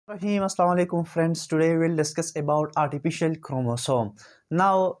Assalamu alaikum friends. Today we'll discuss about artificial chromosome.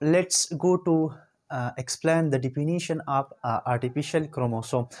 Now let's go to explain the definition of artificial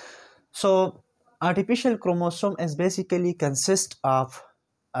chromosome. So artificial chromosome is basically consist of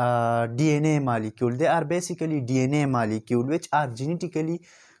DNA molecule. They are basically DNA molecule which are genetically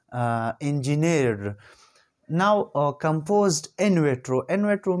engineered. Now composed in vitro. In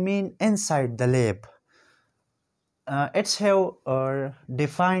vitro mean inside the lab. It's have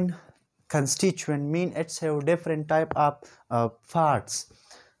defined constituent, mean it's have different type of parts.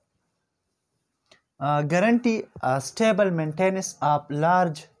 Guarantee stable maintenance of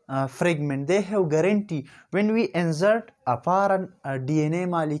large fragment. They have guarantee when we insert a foreign DNA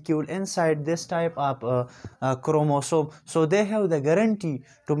molecule inside this type of chromosome, so they have the guarantee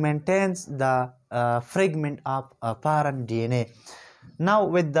to maintain the fragment of foreign DNA. Now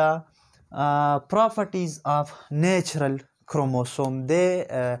with the properties of natural chromosome,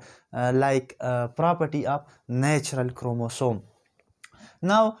 they like property of natural chromosome.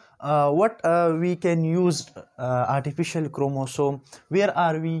 Now what we can use artificial chromosome, where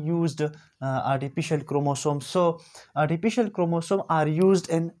are we used artificial chromosome? So artificial chromosome are used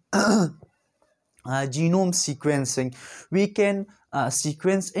in genome sequencing. We can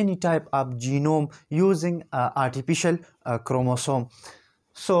sequence any type of genome using artificial chromosome.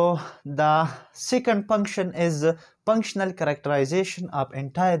 So the second function is functional characterization of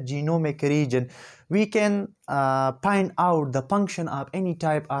entire genomic region. We can find out the function of any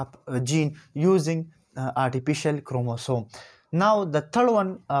type of gene using artificial chromosome. Now the third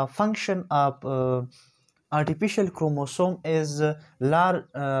one, function of artificial chromosome is large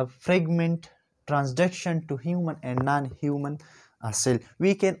fragment transduction to human and non-human cell.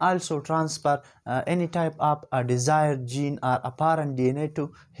 We can also transfer any type of desired gene or apparent DNA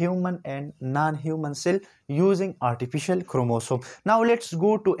to human and non-human cell using artificial chromosome. Now let's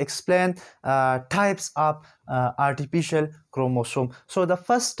go to explain types of artificial chromosome. So the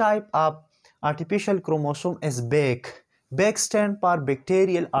first type of artificial chromosome is BAC. BAC stand for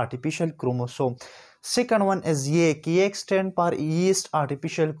bacterial artificial chromosome. Second one is YAC. YAC stand for yeast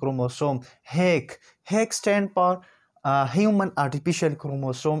artificial chromosome. HAC stand for human artificial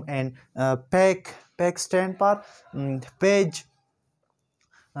chromosome, and PAC stand for page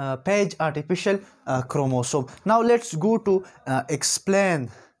artificial chromosome. Now let's go to explain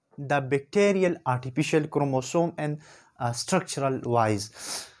the bacterial artificial chromosome and structural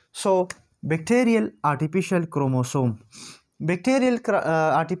wise. So bacterial artificial chromosome. Bacterial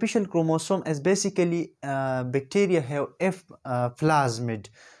artificial chromosome is basically bacteria have F plasmid.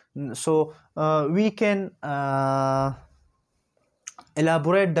 So we can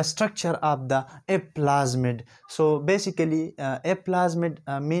elaborate the structure of the F plasmid. So basically F plasmid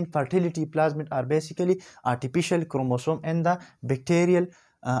mean fertility plasmid are basically artificial chromosome, and the bacterial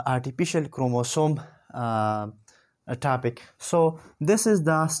artificial chromosome topic. So this is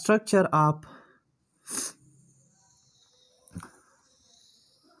the structure of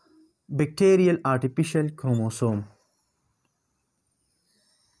bacterial artificial chromosome.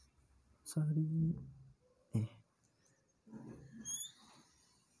 Sorry.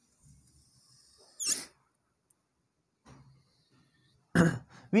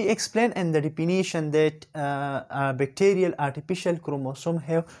 We explain in the definition that bacterial artificial chromosome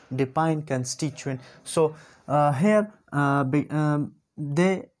have defined constituent. So here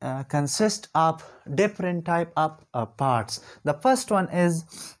they consist of different type of parts. The first one is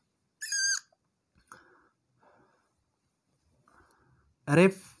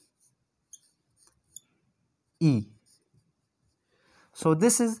ref E. So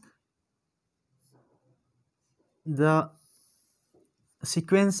this is the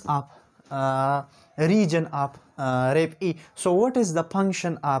sequence of region of rep E. So what is the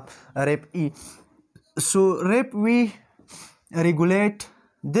function of rep E? So rep we regulate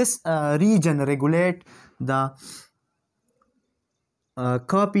this region, regulate the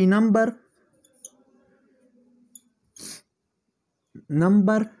copy number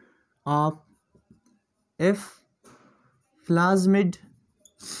of F plasmid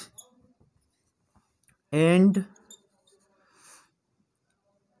and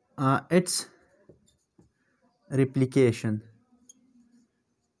its replication.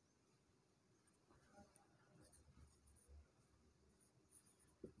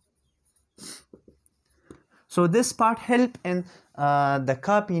 So this part help in the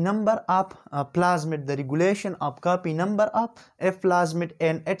copy number of plasmid, the regulation of copy number of F plasmid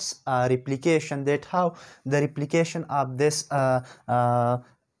and its replication. That how the replication of this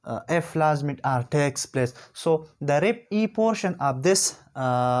F plasmid takes place. So the rep E portion of this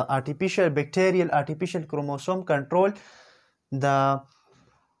bacterial artificial chromosome control the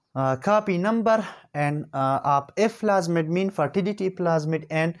copy number, and of F plasmid mean fertility plasmid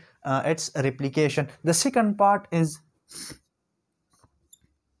and its replication. The second part is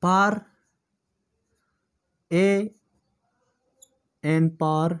par A and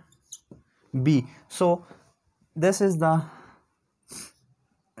par B. So this is the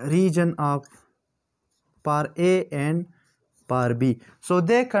region of par A and par B. So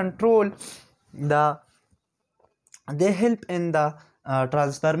they control the, they help in the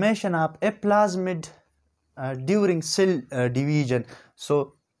transformation of a plasmid during cell division.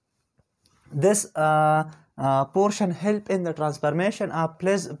 So this portion help in the transformation of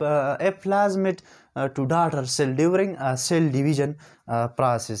a plasmid to daughter cell during cell division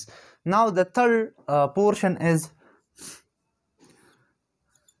process. Now the third portion is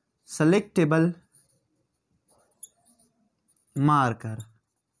selectable marker.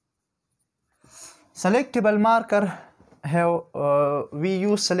 Selectable marker have we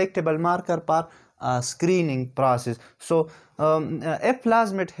use selectable marker for screening process. So a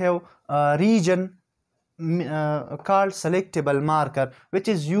plasmid have region called selectable marker, which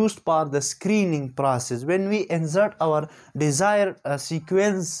is used for the screening process. When we insert our desired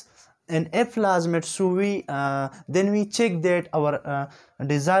sequence in a plasmid, so we then we check that our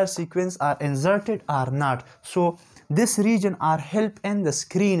desired sequence are inserted or not. So this region are help in the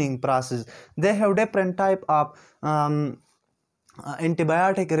screening process. They have different type of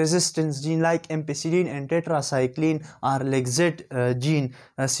antibiotic resistance gene like ampicillin and tetracycline or Lexate gene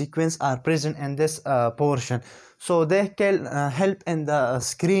sequence are present in this portion. So they can help in the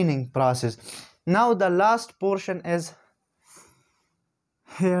screening process. Now the last portion is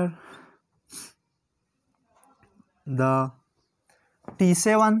here, the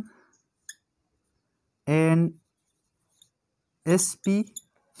T7 and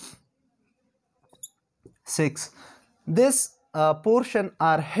SP6. This portion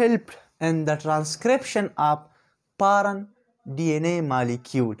are helped in the transcription of parent DNA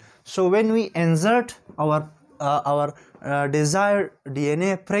molecule. So when we insert our desired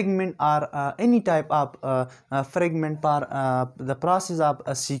DNA fragment or any type of fragment for the process of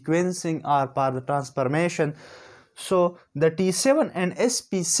sequencing or for the transformation, so the T7 and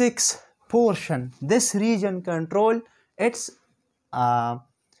SP6 portion, this region control its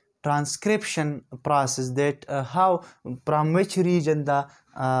transcription process, that how from which region the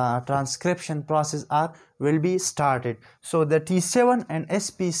transcription process will be started. So the T7 and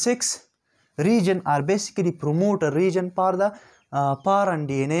SP6 region are basically promoter region for the parent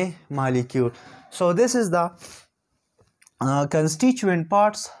DNA molecule. So this is the constituent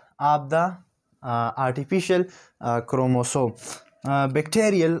parts of the artificial chromosome,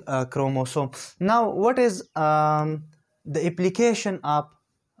 bacterial chromosome. Now what is the application of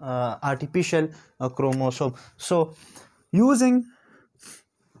artificial chromosome? So using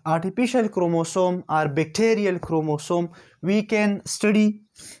artificial chromosome or bacterial chromosome, we can study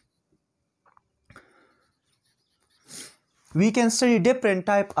different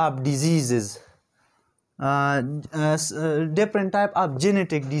type of diseases, different type of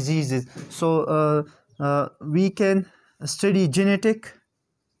genetic diseases. So we can study genetic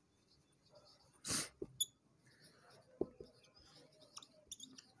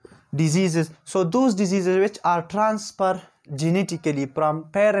diseases. So those diseases which are transferred genetically from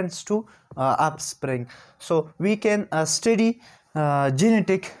parents to offspring. So we can study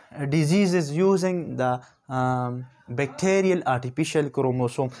genetic diseases using the bacterial artificial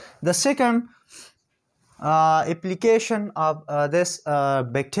chromosome. The second application of this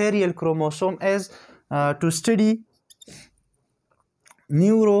bacterial chromosome is to study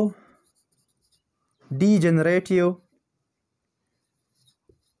neurodegenerative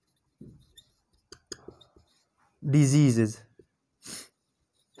diseases.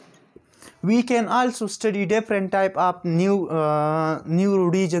 We can also study different type of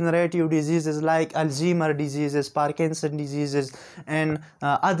neurodegenerative diseases like Alzheimer's diseases, Parkinson diseases, and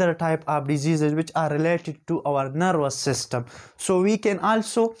other type of diseases which are related to our nervous system. So we can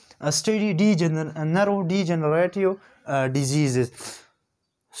also study neurodegenerative diseases.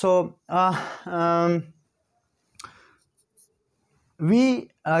 So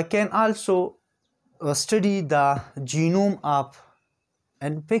we can also study the genome of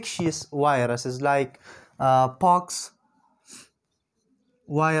infectious viruses like pox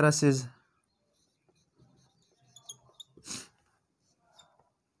viruses,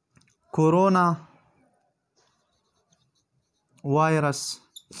 corona virus,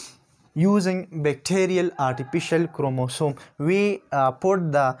 using bacterial artificial chromosome. We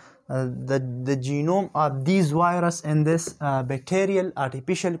put the genome of these virus in this bacterial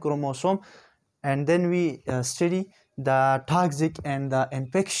artificial chromosome, and then we study the toxic and the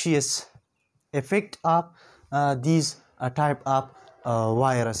infectious effect of these type of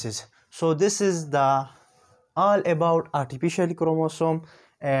viruses. So this is the all about artificial chromosome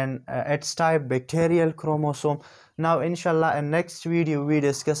and its type bacterial chromosome. Now inshallah in next video we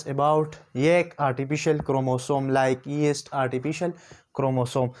discuss about yak artificial chromosome like yeast artificial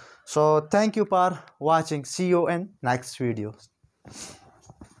chromosome. So thank you for watching. See you in next videos.